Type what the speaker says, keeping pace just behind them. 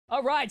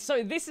Alright,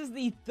 so this is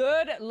the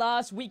third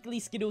last weekly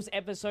Skittles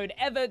episode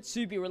ever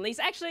to be released.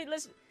 Actually,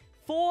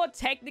 four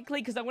technically,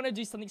 because I want to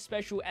do something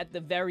special at the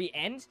very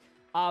end.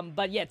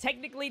 But yeah,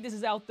 technically, this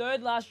is our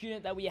third last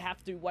unit that we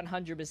have to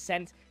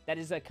 100%. That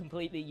is a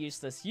completely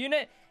useless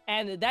unit.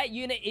 And that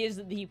unit is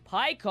the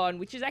Pikkon,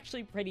 which is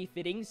actually pretty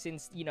fitting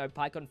since, you know,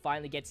 Pikkon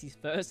finally gets his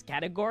first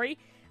category.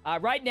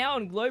 Right now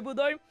on Global,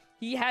 though,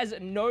 he has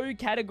no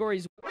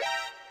categories.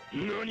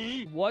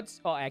 Nani? What?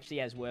 Oh, actually,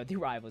 he has Worthy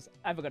Rivals.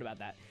 I forgot about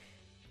that.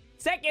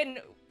 Second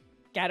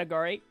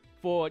category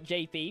for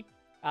JP.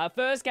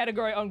 First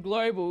category on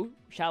Global,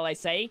 shall I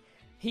say.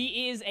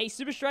 He is a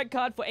Super Strike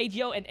card for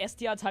AGL and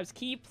STR types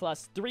key,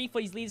 +3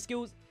 for his leader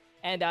skills.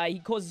 And he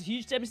causes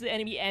huge damage to the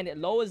enemy and it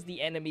lowers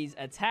the enemy's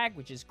attack,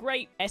 which is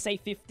great. SA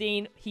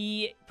 15,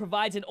 he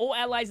provides an all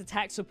allies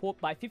attack support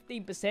by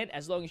 15%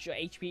 as long as your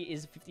HP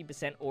is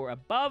 50% or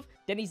above.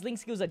 Then his link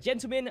skills are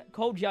Gentleman,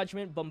 Cold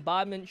Judgment,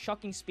 Bombardment,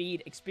 Shocking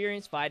Speed,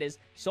 Experienced Fighters,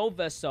 Soul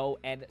vs Soul,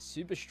 and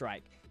Super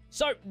Strike.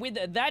 So, with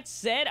that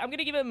said, I'm going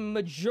to give him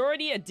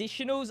majority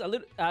additionals,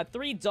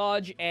 3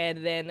 dodge,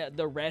 and then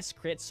the rest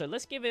crits. So,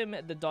 let's give him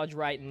the dodge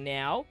right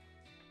now.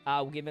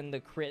 We'll give him the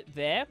crit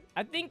there.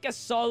 I think a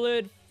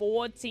solid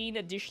 14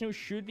 additional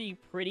should be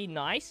pretty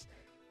nice.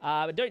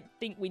 I don't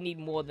think we need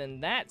more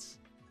than that.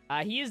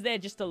 He is there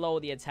just to lower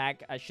the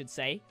attack, I should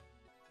say.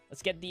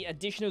 Let's get the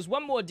additionals.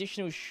 One more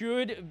additional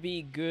should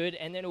be good,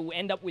 and then we'll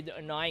end up with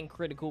a 9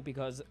 critical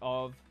because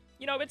of,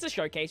 you know, it's a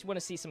showcase. We want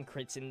to see some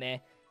crits in there.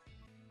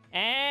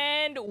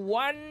 And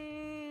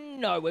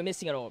no, we're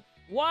missing it all.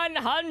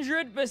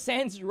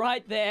 100%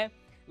 right there.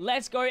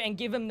 Let's go and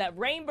give him that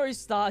Rainbow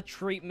Star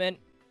treatment.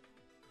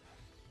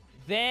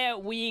 There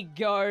we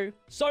go.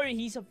 So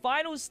his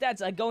final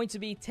stats are going to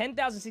be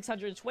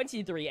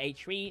 10,623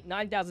 HP,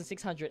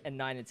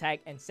 9,609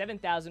 attack, and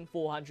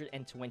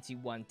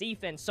 7,421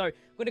 defense. So I'm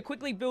going to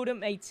quickly build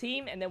him a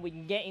team, and then we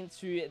can get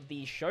into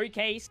the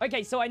showcase.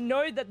 Okay, so I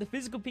know that the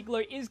physical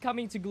Piccolo is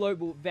coming to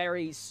Global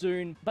very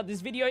soon, but this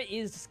video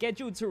is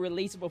scheduled to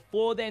release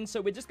before then. So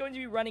we're just going to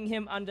be running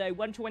him under a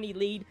 120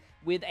 lead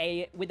with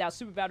our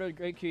Super Battle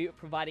Goku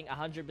providing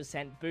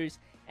 100% boost.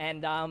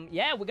 And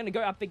yeah, we're going to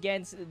go up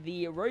against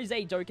the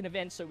DBZ Dokkan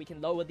event so we can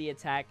lower the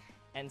attack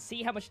and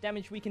see how much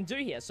damage we can do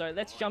here. So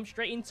let's jump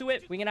straight into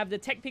it. We're going to have the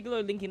Tech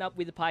Piccolo linking up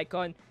with the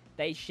Pikkon.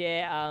 They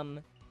share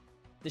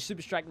the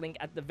Super Strike link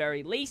at the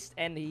very least,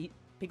 and the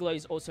Piccolo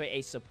is also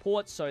a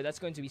support, so that's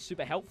going to be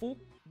super helpful.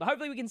 But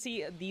hopefully we can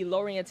see the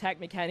lowering attack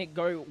mechanic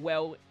go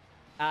well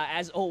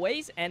as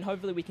always, and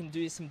hopefully we can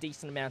do some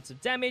decent amounts of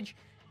damage.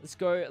 Let's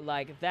go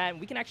like that.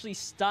 We can actually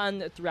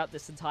stun throughout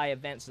this entire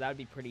event, so that would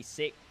be pretty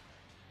sick.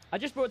 I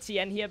just brought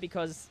Tien here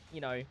because,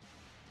 you know,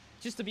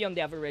 just to be on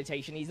the other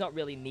rotation. He's not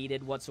really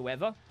needed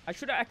whatsoever. I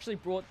should have actually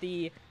brought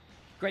the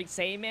Great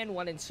Saiyaman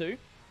 1 and 2.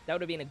 That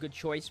would have been a good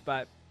choice,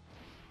 but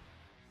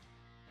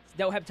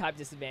they'll have type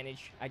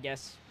disadvantage, I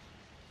guess.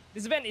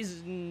 This event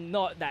is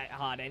not that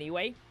hard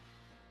anyway.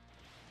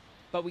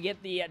 But we get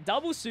the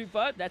double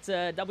super. That's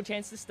a double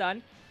chance to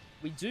stun.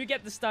 We do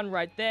get the stun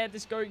right there.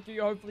 This Goku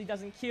hopefully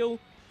doesn't kill.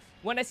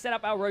 Want to set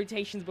up our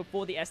rotations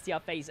before the STR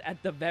phase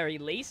at the very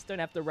least. Don't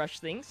have to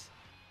rush things.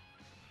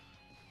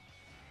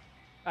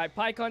 Alright,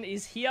 Pikkon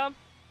is here.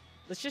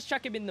 Let's just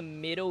chuck him in the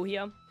middle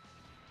here.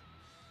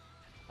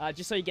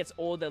 Just so he gets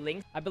all the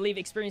links. I believe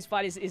Experienced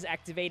Fighters is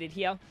activated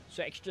here.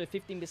 So extra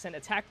 15%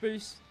 attack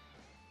boost.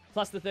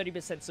 Plus the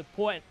 30%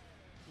 support.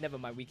 Never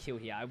mind, we kill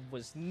here. I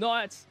was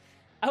not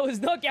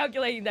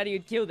calculating that he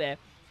would kill there.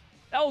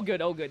 All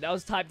good, all good. That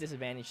was type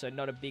disadvantage, so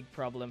not a big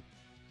problem.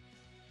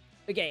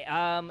 Okay,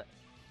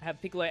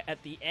 have Piccolo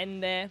at the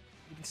end there.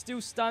 We can still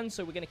stun,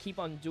 so we're going to keep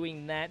on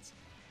doing that.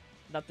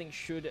 Nothing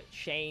should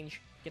change.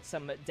 Get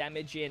some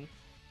damage in.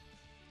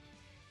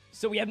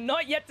 So we have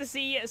not yet to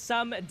see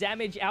some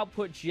damage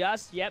output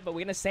just yet, but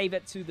we're going to save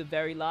it to the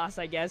very last,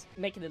 I guess.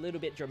 Make it a little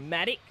bit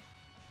dramatic.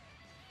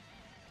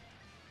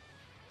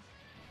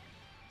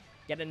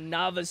 Get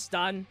another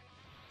stun.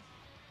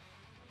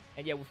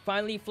 And yeah, we're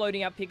finally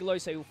floating out Piccolo,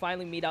 so we'll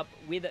finally meet up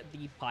with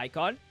the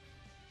Pikkon.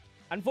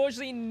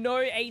 Unfortunately, no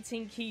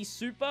 18 key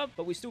super,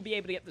 but we'll still be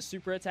able to get the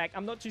super attack.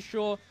 I'm not too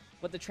sure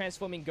what the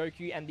transforming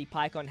Goku and the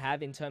Pikkon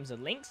have in terms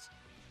of links,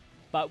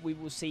 but we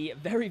will see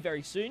very,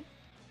 very soon.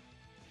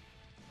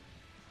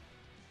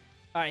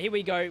 Alright, here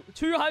we go.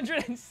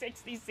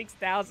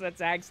 266,000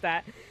 attack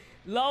stat.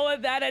 Lower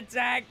that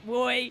attack,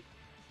 boy.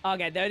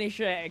 Okay, they only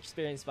show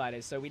Experienced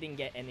Fighters, so we didn't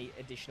get any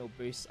additional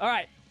boosts.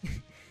 Alright.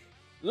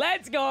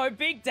 Let's go.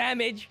 Big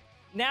damage.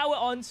 Now we're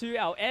on to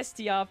our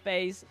STR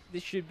phase.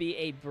 This should be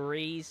a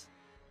breeze.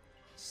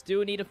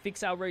 Still need to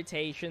fix our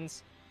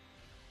rotations.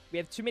 We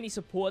have too many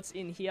supports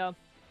in here.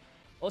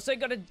 Also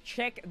got to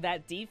check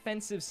that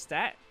defensive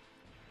stat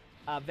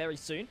very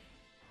soon.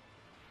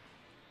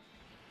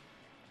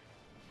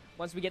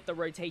 Once we get the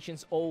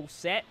rotations all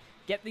set.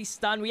 Get the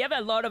stun. We have a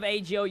lot of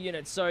AGL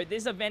units, so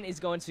this event is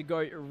going to go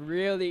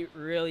really,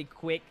 really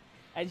quick.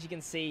 As you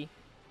can see.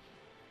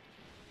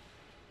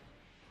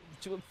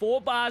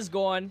 4 bars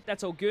gone.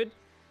 That's all good.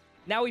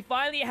 Now we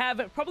finally have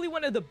probably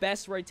one of the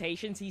best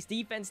rotations. His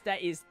defense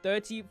stat is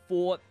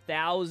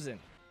 34,000.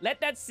 Let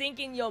that sink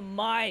in your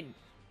mind.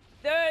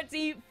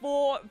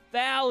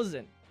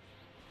 34,000.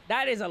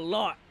 That is a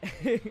lot.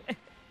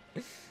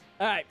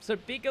 Alright, so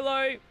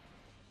Piccolo.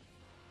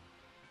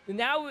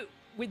 Now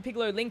with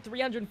Piccolo Link,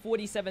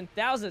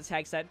 347,000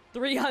 attack stat,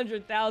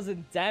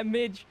 300,000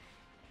 damage.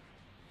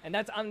 And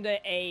that's under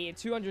a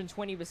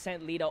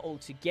 220% leader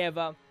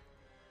altogether.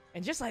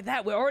 And just like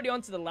that, we're already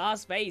on to the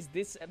last phase.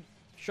 This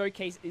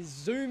showcase is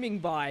zooming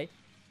by.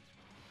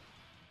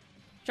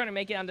 Trying to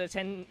make it under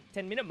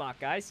 10-minute mark,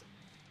 guys.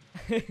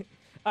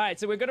 Alright,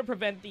 so we're going to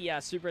prevent the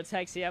super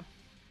attacks here.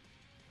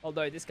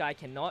 Although this guy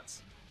cannot.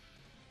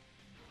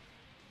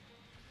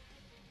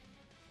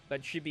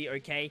 But should be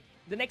okay.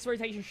 The next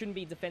rotation shouldn't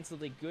be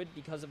defensively good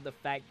because of the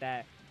fact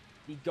that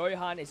the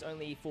Gohan is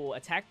only for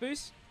attack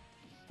boost.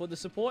 For the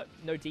support,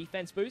 no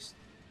defense boost.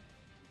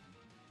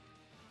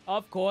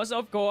 Of course,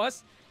 of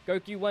course.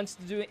 Goku wants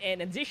to do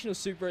an additional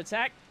super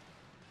attack.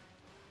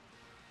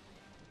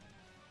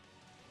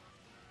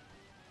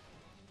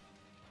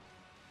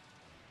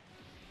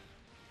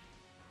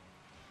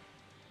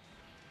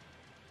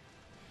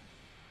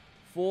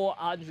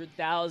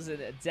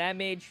 $400,000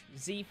 damage.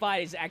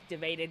 Z-Fight is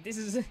activated. This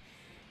is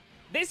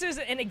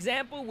an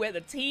example where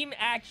the team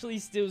actually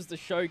steals the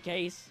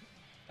showcase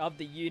of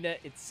the unit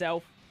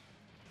itself.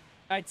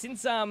 Alright,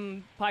 since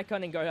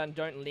Paikuhan and Gohan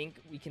don't link,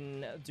 we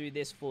can do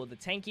this for the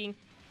tanking.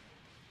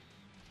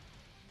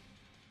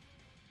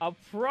 I'll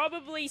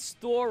probably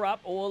store up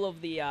all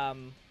of the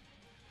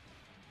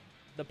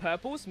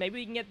purples. Maybe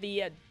we can get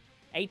the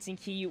 18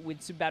 key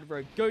with Super Battle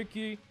Road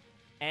Goku.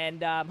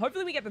 And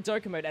hopefully we get the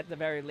Dokkan mode at the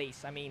very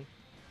least. I mean,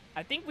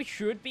 I think we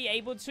should be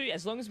able to,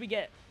 as long as we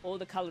get all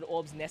the colored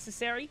orbs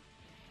necessary.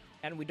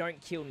 And we don't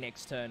kill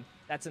next turn.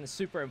 That's a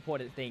super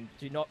important thing.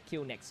 Do not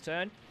kill next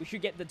turn. We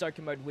should get the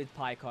Dokkan mode with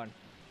Paikuhan.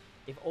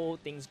 If all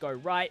things go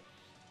right.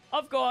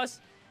 Of course,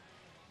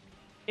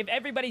 if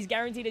everybody's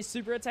guaranteed a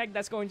super attack,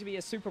 that's going to be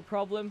a super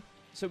problem.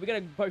 So we're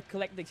going to both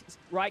collect the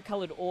right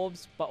colored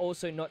orbs, but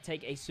also not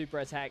take a super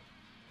attack.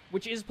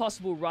 Which is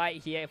possible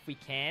right here if we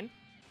can.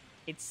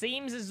 It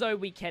seems as though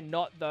we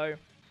cannot, though.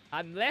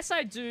 Unless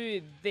I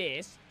do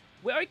this,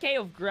 we're okay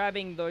of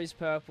grabbing those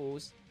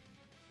purples.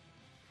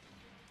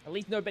 At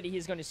least nobody here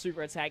is going to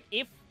super attack.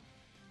 If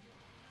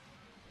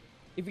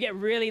we get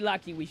really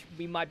lucky,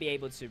 we might be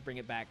able to bring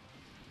it back.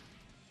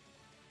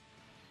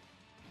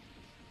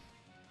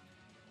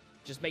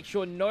 Just make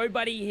sure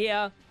nobody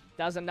here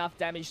does enough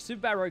damage.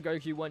 Super Battle Road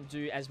Goku won't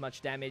do as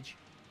much damage.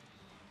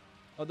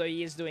 Although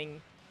he is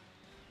doing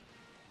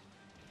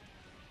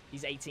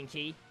his 18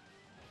 key.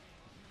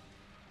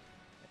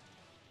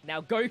 Now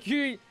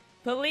Goku,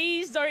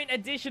 please don't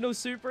additional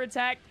super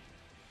attack.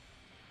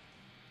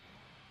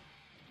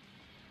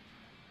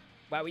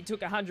 Wow, we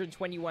took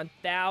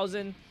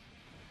 121,000.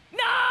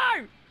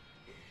 No!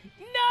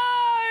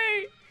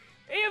 No!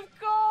 Of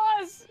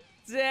course!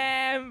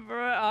 Damn,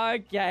 bro.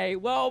 Okay,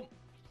 well,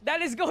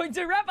 that is going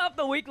to wrap up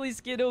the weekly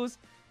Skittles.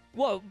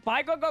 Whoa,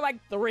 Paikuhan got like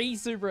 3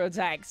 super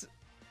attacks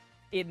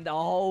in the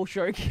whole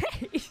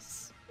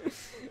showcase.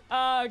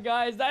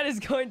 Guys, that is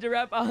going to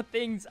wrap our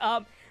things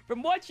up.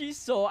 From what you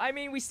saw, I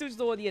mean, we still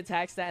saw the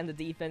attack stat and the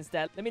defense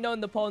stat. Let me know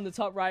in the poll in the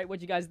top right what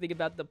you guys think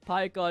about the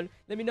Paikuhan.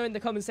 Let me know in the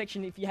comment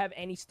section if you have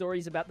any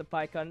stories about the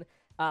Paikuhan.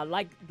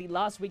 Like the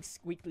last week's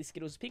weekly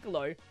Skittles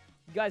Piccolo, you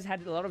guys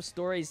had a lot of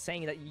stories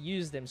saying that you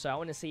used them. So I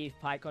want to see if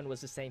Paikuhan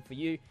was the same for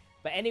you.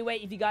 But anyway,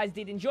 if you guys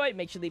did enjoy it,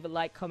 make sure to leave a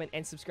like, comment,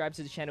 and subscribe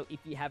to the channel if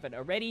you haven't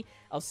already.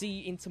 I'll see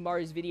you in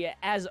tomorrow's video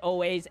as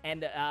always.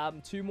 And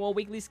 2 more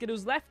weekly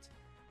Skittles left.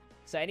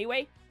 So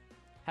anyway,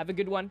 have a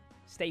good one.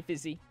 Stay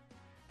fizzy.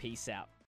 Peace out.